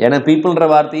 ஏன்னா பீப்புள்ன்ற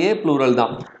வார்த்தையே ப்ளூரல்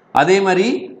தான். அதே மாதிரி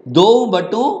தோவும்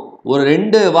பட்டும் ஒரு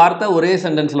ரெண்டு வார்த்தை ஒரே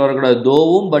சென்டென்ஸில் வரக்கூடாது,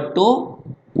 தோவும் பட்டும்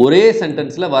ஒரே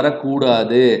சென்டென்ஸில்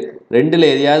வரக்கூடாது. ரெண்டில்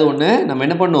எதையாவது ஒன்று நம்ம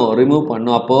என்ன பண்ணோம், ரிமூவ்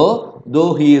பண்ணோம். அப்போது தோ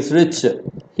he is rich,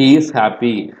 he is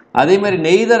happy. அதே மாதிரி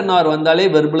நெய்தர் நார் வந்தாலே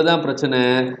வெர்பில் தான் பிரச்சனை.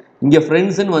 இங்கே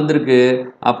ஃப்ரெண்ட்ஸ்ன்னு வந்திருக்கு,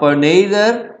 அப்போ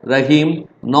நெய்தர் ரஹீம்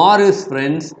நார் is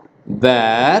friends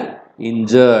where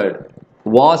injured,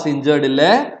 was injured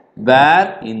இல்லை வேர்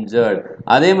இன்ஜர்ட்.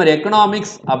 அதே மாதிரி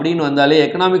எக்கனாமிக்ஸ் அப்படின்னு வந்தாலே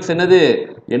எக்கனாமிக்ஸ் என்னது,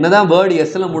 என்னதான் வேர்டு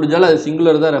எஸ்ல முடிஞ்சாலும் அது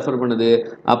சிங்குலர் தான் ரெஃபர் பண்ணுது.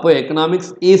 அப்போ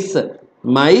economics is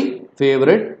my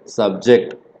favourite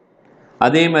subject.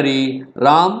 அதே மாதிரி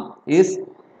Ram is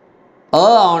a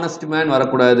honest man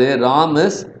வரக்கூடாது, Ram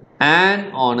is an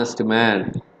honest man.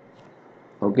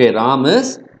 Okay, Ram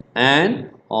is an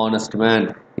honest man.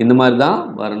 இந்த மாதிரி தான்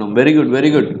வரணும். Very good,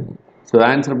 very good. So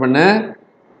answer பண்ண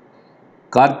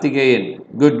கார்த்திகேயன்,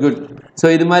 குட் குட். ஸோ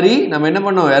இது மாதிரி நம்ம என்ன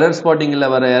பண்ணோம், எரர்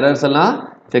ஸ்பாட்டிங்கில் வர எரர்ஸ் எல்லாம்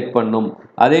செக் பண்ணணும்.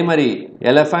 அதே மாதிரி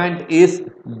எலஃபண்ட் இஸ்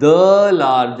த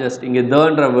லார்ஜஸ்ட், இங்கே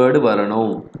தன்ற வேர்டு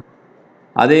வரணும்.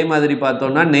 அதே மாதிரி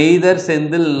பார்த்தோம்னா நெய்தர்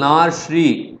செந்தில் நார் ஸ்ரீ,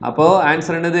 அப்போ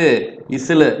ஆன்சர் என்னது,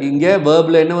 இஸ்ல. இங்கே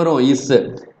வேர்பில் என்ன வரும், இஸ்.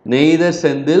 நெய்தர்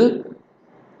செந்தில்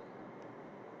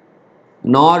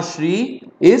நார் ஸ்ரீ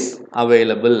இஸ்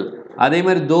அவைலபிள். அதே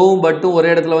மாதிரி தோவும் பட்டும் ஒரே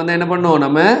இடத்துல வந்து என்ன பண்ணோம்,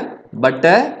 நம்ம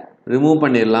பட்டை ரிமூவ்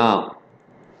பண்ணிடலாம்.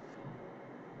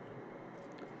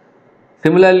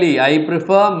 Similarly, I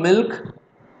prefer milk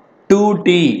to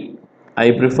tea. I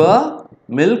prefer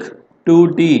milk to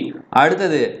tea.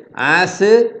 அடுத்தது as,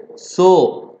 so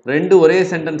ரெண்டு ஒரே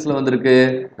சென்டென்ஸ்ல வந்திருக்கு,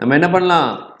 நம்ம என்ன பண்ணலாம்,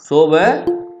 சோவை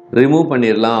ரிமூவ்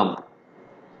பண்ணிடலாம்.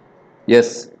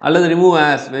 எஸ், அல்லது remove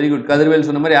as. Very good, Kathirvel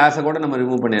சொன்ன மாதிரி as கூட நம்ம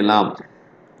ரிமூவ் பண்ணிடலாம்.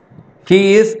 He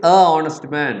is a honest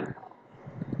man.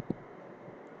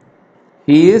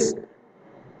 He is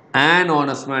an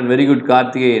honest man. Very good,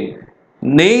 Karthikeyan.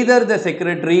 Neither the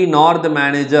secretary nor the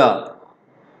manager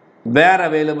were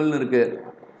available இருக்கு.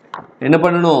 என்ன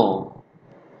பண்ணணும்,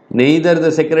 neither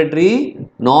the secretary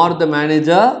nor the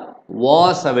manager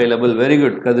was available. Very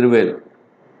good, Kadirvel.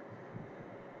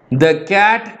 The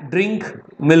cat drink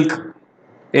milk.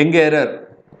 எங்க error,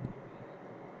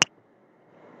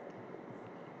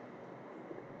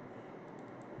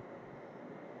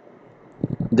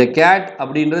 the cat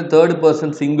அப்படின்றது third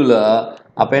person singular.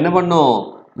 அப்போ என்ன பண்ணோம்,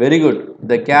 very good,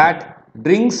 the cat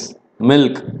drinks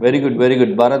milk. Very good, very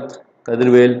good Bharat,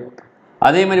 Kathirvel.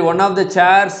 அதே மாதிரி one of the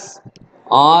chairs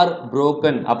R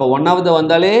broken. அப்போ one of the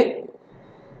வந்தாலே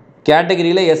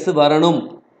கேட்டகரியில் எஸ் வரணும்,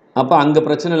 அப்போ அங்கே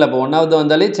பிரச்சனை இல்லை. அப்போ ஒன் ஆஃப் த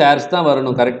வந்தாலே சேர்ஸ் தான்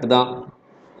வரணும், கரெக்ட் தான்.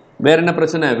 வேற என்ன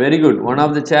பிரச்சனை, very good, one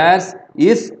of the chairs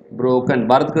is broken.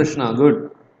 Bharat Krishna, good,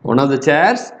 one of the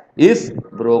chairs is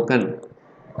broken.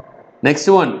 Next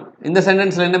one, in the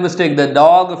sentence என்ன mistake, the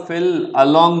dog fell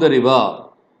along the river.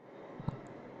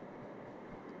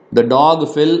 The dog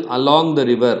fell along the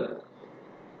river.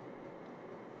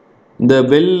 இந்த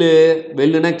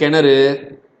வெல்லுனா கிணறு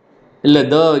இல்லை,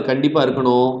 த கண்டிப்பாக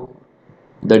இருக்கணும்.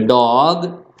 The dog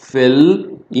fell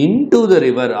into the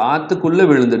river. ஆற்றுக்குள்ளே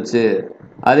விழுந்துருச்சு.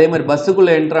 அதே மாதிரி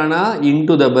பஸ்ஸுக்குள்ளே என்ட்ரானா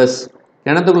into the bus,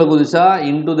 கிணத்துக்குள்ளே குதிச்சா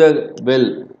into the well,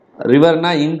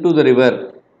 ரிவர்னா into the river.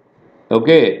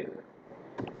 Okay,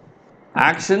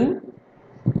 action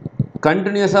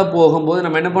கண்டினியூஸாக போகும்போது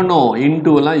நம்ம என்ன பண்ணோம்,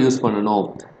 இன்டூலாம் யூஸ் பண்ணணும்.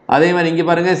 அதே மாதிரி இங்கே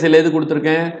பாருங்கள், சில இது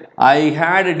கொடுத்துருக்கேன், ஐ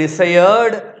had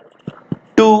desired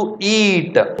to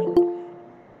eat.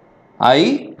 I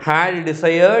had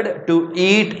desired to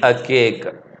eat a cake.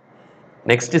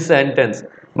 Next sentence,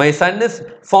 my son is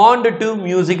fond to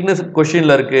மியூசிக்னு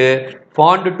கொஷினில் இருக்கு,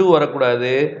 ஃபாண்ட் டு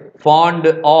வரக்கூடாது, ஃபாண்ட்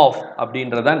ஆஃப்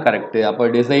அப்படின்றதான் கரெக்டு. அப்போ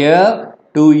டிசையர்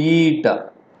டு ஈட்.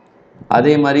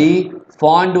 அதே மாதிரி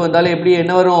ஃபாண்ட் வந்தாலே எப்படி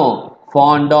என்ன வரும்,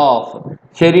 fond of.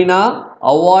 சரினா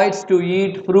avoids to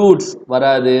eat fruits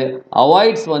வராது,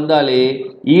 அவாய்ட்ஸ் வந்தாலே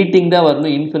ஈட்டிங் தான்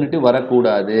வரணும், இன்ஃபினிட்டிவ்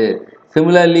வரக்கூடாது.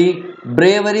 Similarly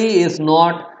bravery is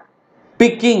not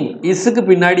picking, இஸ்ஸுக்கு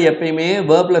பின்னாடி எப்பயுமே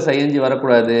வேர்ப்ல ஐஎன்ஜி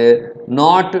வரக்கூடாது.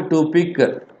 Not to big,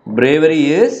 bravery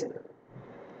is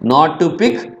not to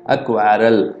pick a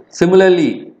quarrel.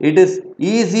 Similarly, it is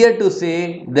easier to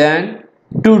say than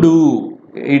to do.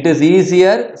 It is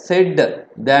easier said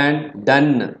than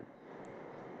done.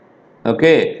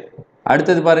 Okay,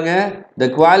 அடுத்தது பாருங்க the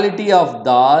quality of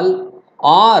dal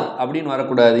or அப்படின்னு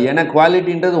வரக்கூடாது ஏன்னா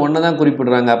குவாலிட்டின்றது ஒன்று தான்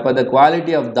குறிப்பிடுறாங்க அப்போ the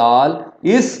quality of dal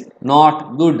is not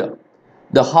good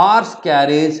the horse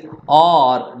carriage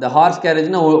or the horse carriage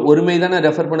னா ஒருமை தானே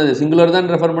ரெஃபர் பண்ணுது சிங்குலர்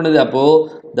தான் ரெஃபர் பண்ணுது அப்போ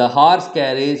the horse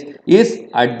carriage is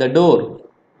at the door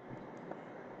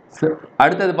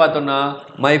அடுத்தது பார்த்தோம்னா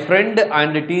my friend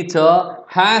and teacher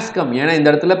has come ஏன்னா இந்த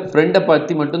இடத்துல ஃப்ரெண்டை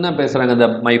பற்றி மட்டும்தான் பேசுகிறாங்க the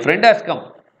my friend has come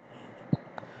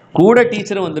கூட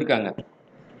டீச்சரும் வந்திருக்காங்க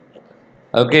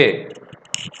ஓகே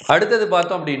அடுத்தது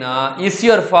பார்த்தோம் அப்படின்னா is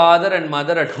your father and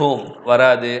mother at home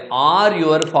வராது are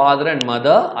your father and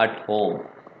mother at home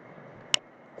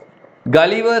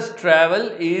Gulliver's Travel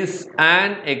is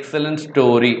an excellent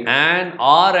story and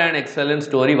or an excellent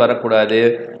story வரக்கூடாது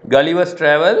Gulliver's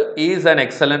Travel is an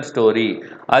excellent story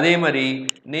அதே மாதிரி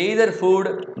neither food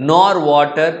nor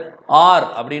water or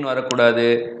அப்படின்னு வரக்கூடாது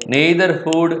neither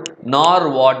food nor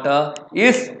water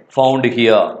is found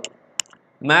here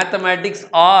mathematics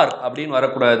are அப்படின்னு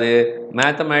வரக்கூடாது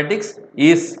mathematics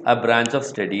is a branch of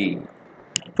study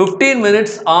 15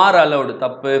 minutes are allowed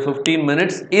தப்பு 15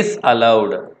 minutes is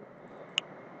allowed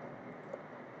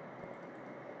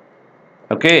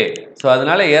okay so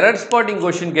அதனால error spotting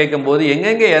question கேட்கும்போது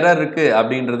எங்கெங்கே error இருக்கு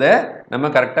அப்படின்றத நம்ம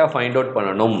கரெக்டாக ஃபைண்ட் அவுட்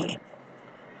பண்ணணும்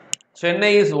Chennai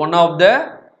is one of the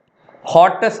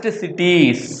hottest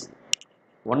cities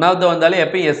one of the வந்தாலே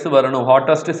எப்பயும் எஸ் வரணும்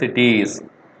hottest cities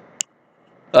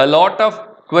a lot of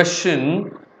question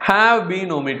have been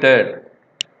omitted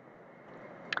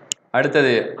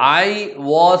அடுத்தது I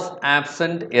was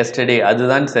absent yesterday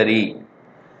அதுதான் சரி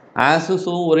as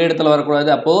ஒரே இடத்துல வரக்கூடாது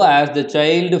அப்போ as the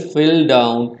child fell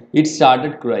down it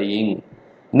started crying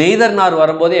neither nor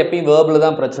வரும்போது எப்பயும் verbல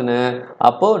தான் பிரச்சனை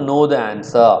அப்போ know the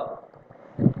answer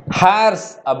hairs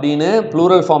அப்படின்னு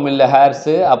plural form இல்ல hairs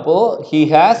அப்போ he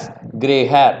has gray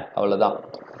hair அவ்வளவுதான்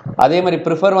அதே மாதிரி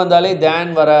ப்ரிஃபர் வந்தாலே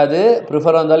தேன் வராது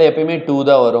ப்ரிஃபர் வந்தாலே எப்பயுமே டூ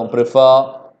தான் வரும் prefer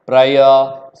prior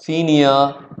senior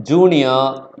junior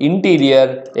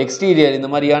interior exterior இந்த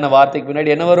மாதிரியான வார்த்தைக்கு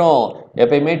பின்னாடி என்ன வரும்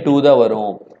எப்பயுமே டூ தான்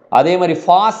வரும் அதே மாதிரி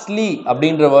ஃபாஸ்ட்லி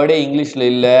அப்படின்ற வேர்டே இங்கிலீஷில்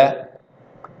இல்லை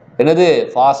என்னது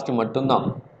ஃபாஸ்ட் மட்டும்தான்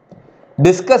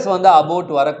டிஸ்கஸ் வந்து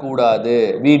அபவுட் வரக்கூடாது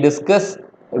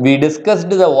we discussed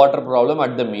the water problem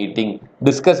at the meeting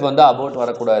discuss வந்து அபவுட்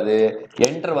வரக்கூடாது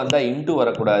என்டர் வந்தால் இன்டு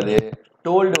வரக்கூடாது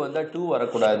told வந்தா to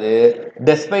வரக்கூடாது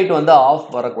despite வந்தா off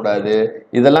வரக்கூடாது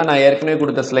இதெல்லாம் நான் ஏற்கனவே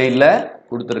கொடுத்த ஸ்லைடில்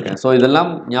கொடுத்துருக்கேன் ஸோ இதெல்லாம்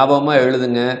ஞாபகமாக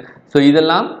எழுதுங்க ஸோ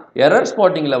இதெல்லாம் எரர்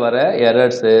ஸ்பாட்டிங்கில் வர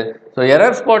எரர்ஸு ஸோ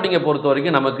எரர் ஸ்பாட்டிங்கை பொறுத்த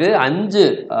வரைக்கும் நமக்கு 5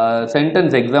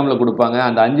 சென்டென்ஸ் எக்ஸாமில் கொடுப்பாங்க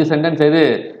அந்த 5 சென்டென்ஸ் எது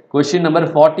கொஸ்டின் நம்பர்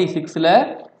 46ல்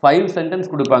 5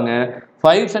 சென்டென்ஸ் கொடுப்பாங்க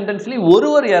 5 சென்டென்ஸ்லேயும்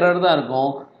ஒரு எரர் தான்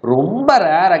இருக்கும் ரொம்ப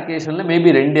ரேர் அக்கேஷனில்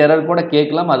மேபி 2 எரர் கூட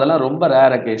கேட்கலாம் அதெல்லாம் ரொம்ப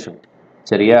ரேர் அக்கேஷன்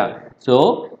சரியா ஸோ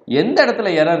எந்த இடத்துல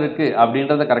எரர் இருக்கு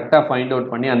அப்படின்றத கரெக்டாக ஃபைண்ட்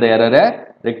அவுட் பண்ணி அந்த எரரை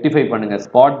ரெக்டிஃபை பண்ணுங்க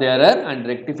spot the error and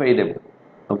rectify them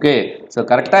okay so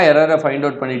கரெக்டாக எரரை ஃபைண்ட்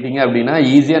அவுட் பண்ணிட்டீங்க அப்படின்னா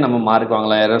ஈஸியாக நம்ம மார்க்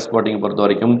வாங்கலாம் எரர் ஸ்பாட்டிங்கை பொறுத்த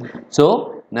வரைக்கும் ஸோ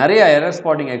நிறைய எரர்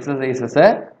ஸ்பாட்டிங் எக்ஸசைசஸை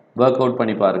ஒர்க் அவுட்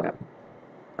பண்ணி பாருங்க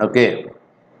ஓகே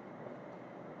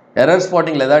எரர்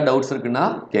ஸ்பாட்டிங்கில் ஏதாவது டவுட்ஸ் இருக்குன்னா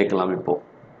கேட்கலாம் இப்போ